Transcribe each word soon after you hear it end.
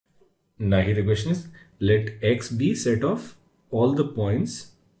Now here the question is, let X be set of all the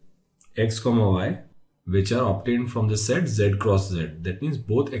points X comma Y which are obtained from the set Z cross Z. That means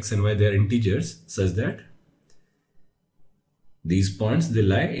both X and Y, they are integers such that these points, they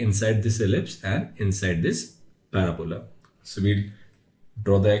lie inside this ellipse and inside this parabola. So we'll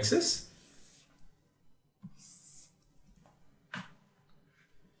draw the axis.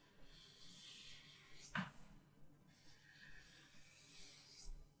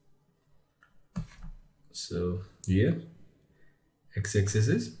 So here x-axis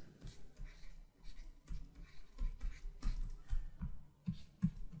is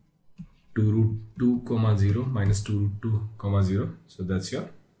 2 root 2 comma 0 minus 2 root 2 comma 0. So that's your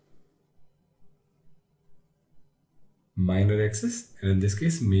minor axis, and in this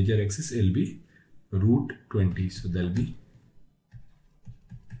case major axis will be root 20. So there'll be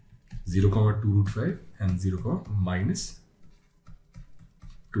 0 comma 2 root 5 and 0 comma minus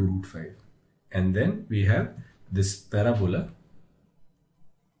 2 root 5. And then we have this parabola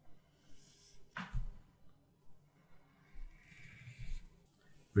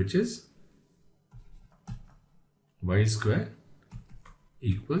which is y square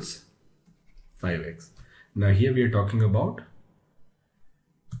equals 5x. Now here we are talking about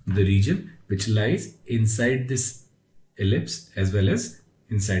the region which lies inside this ellipse as well as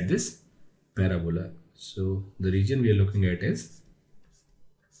inside this parabola. So the region we are looking at is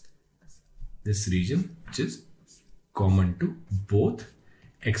this region which is common to both,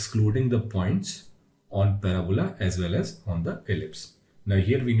 excluding the points on parabola as well as on the ellipse. Now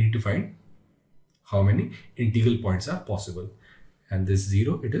here we need to find how many integral points are possible, and this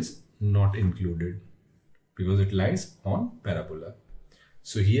 0, it is not included because it lies on parabola.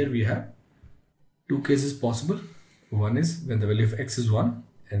 So here we have two cases possible. One is when the value of x is 1,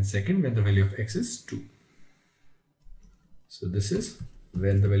 and second when the value of x is 2. So this is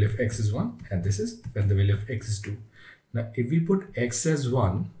when the value of x is 1 and this is when the value of x is 2. Now if we put x as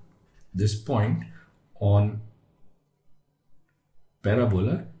 1, this point on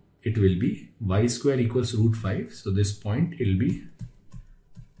parabola, it will be y square equals root 5. So this point will be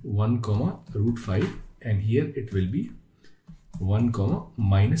 1 comma root 5, and here it will be 1 comma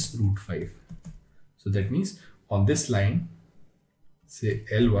minus root 5. So that means on this line, say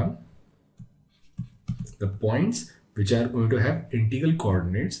L1, the points which are going to have integral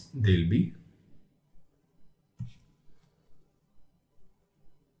coordinates, they will be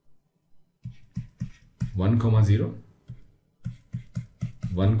 (1, 0),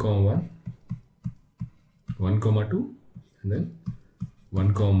 1, 1, 1, 2, and then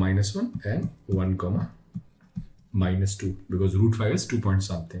 1, minus 1 and 1, minus 2, because root 5 is 2 point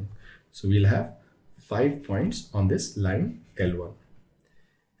something. So we'll have 5 points on this line L1.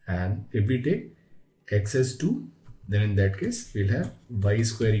 And if we take x as 2, then in that case we'll have y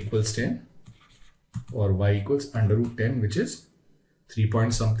square equals 10 or y equals under root 10, which is 3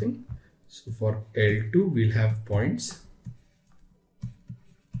 point something. So for L2 we'll have points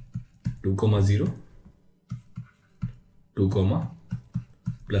 2, 0, 2,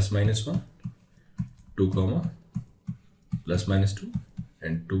 plus minus 1, 2, plus minus 2,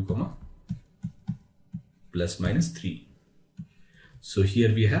 and 2, plus minus 3. So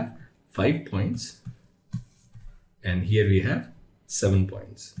here we have 5 points and here we have 7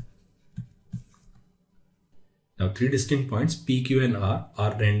 points. Now 3 distinct points P, Q and R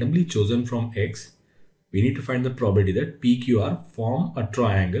are randomly chosen from X. We need to find the probability that P, Q, R form a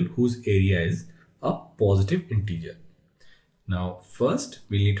triangle whose area is a positive integer. Now first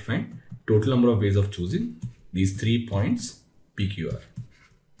we need to find total number of ways of choosing these 3 points P, Q, R.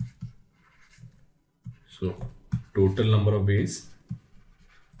 So total number of ways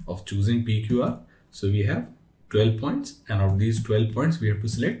of choosing P, Q, R. So we have 12 points, and out of these 12 points we have to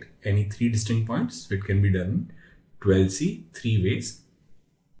select any 3 distinct points. So it can be done in 12C 3 ways.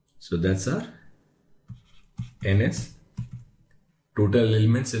 So that's our NS, total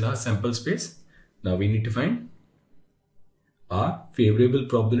elements in our sample space. Now we need to find our favorable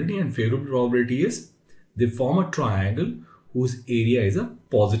probability, and favorable probability is they form a triangle whose area is a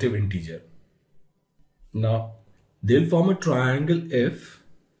positive integer. Now they'll form a triangle if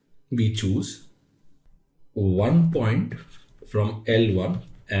we choose 1 point from L1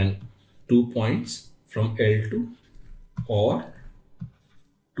 and 2 points from L2, or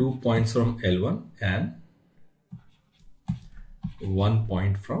 2 points from L1 and 1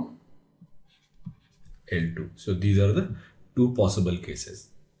 point from L2. So these are the 2 possible cases.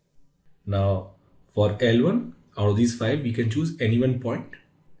 Now for L1, out of these 5 we can choose any 1 point.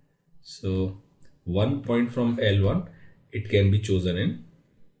 So 1 point from L1, it can be chosen in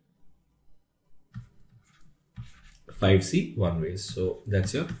 5C 1 ways. So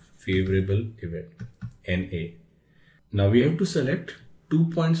that's your favorable event, NA. Now we have to select 2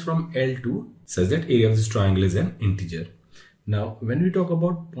 points from L2 such that area of this triangle is an integer. Now when we talk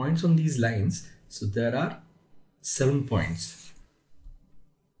about points on these lines, so there are 7 points.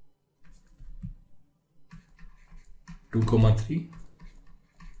 2, 3,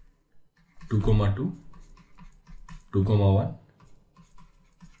 2, 2, 2, 1,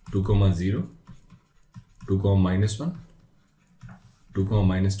 2, 0, 2, -1, 2,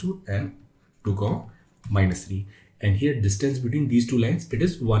 -2 and 2, -3. And here distance between these two lines, it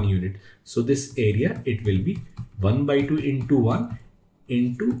is 1 unit. So this area, it will be 1/2 into 1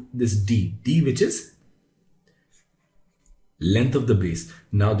 into this D which is length of the base.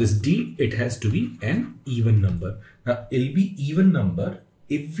 Now this D, it has to be an even number. Now it'll be even number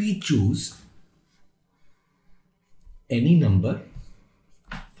if we choose any number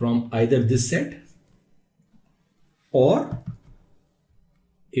from either this set or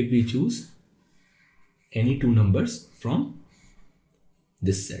if we choose any two numbers from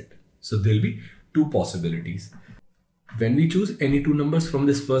this set. So there will be two possibilities. When we choose any two numbers from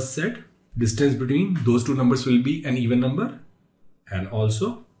this first set, distance between those two numbers will be an even number. And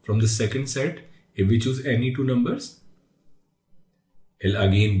also from the second set, if we choose any two numbers, it'll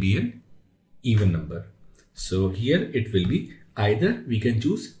again be an even number. So here it will be either we can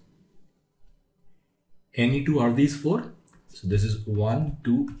choose any two out of these 4. So this is 1,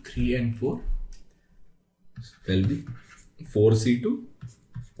 2, 3 and 4. So there will be 4C2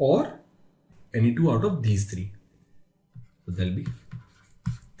 or any two out of these 3. So there will be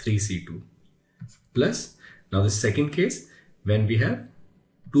 3C2 plus. Now the second case, when we have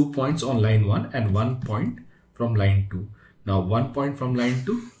 2 points on line 1 and 1 point from line 2. Now 1 point from line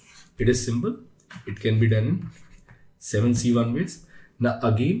 2, it is simple. It can be done in 7C1 ways. Now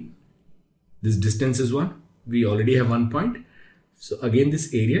again, this distance is 1. We already have 1 point. So again,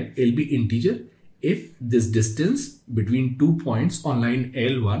 this area will be integer if this distance between 2 points on line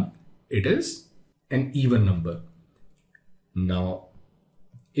L1, it is an even number. Now,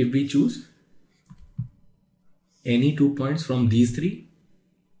 if we choose any 2 points from these 3,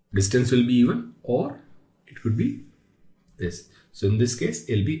 distance will be even or it could be this. So in this case,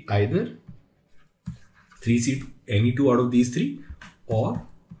 it will be either 3C2, any 2 out of these 3 or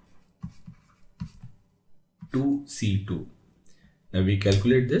 2C2. Now we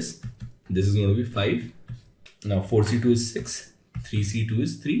calculate this. This is going to be 5. Now 4C2 is 6. 3C2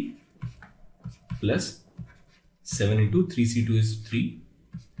 is 3 plus 7 into 3C2 is 3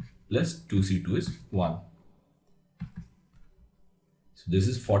 plus 2C2 is 1. So this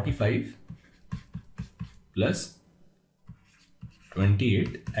is 45 plus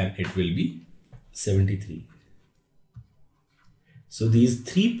 28 and it will be 73. So these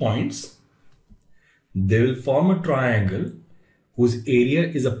 3 points, they will form a triangle whose area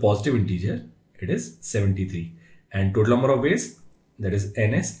is a positive integer. It is 73 and total number of ways, that is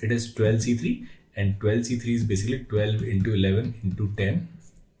NS, it is 12C3 and 12C3 is basically 12 into 11 into 10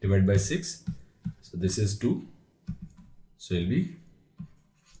 divided by 6. So this is 2. So it will be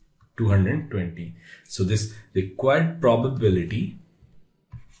 220. So this required probability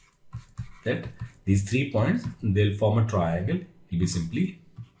that these 3 points, they'll form a triangle, will be simply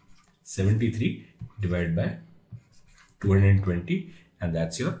 73 divided by 220, and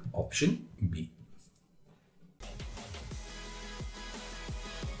that's your option B.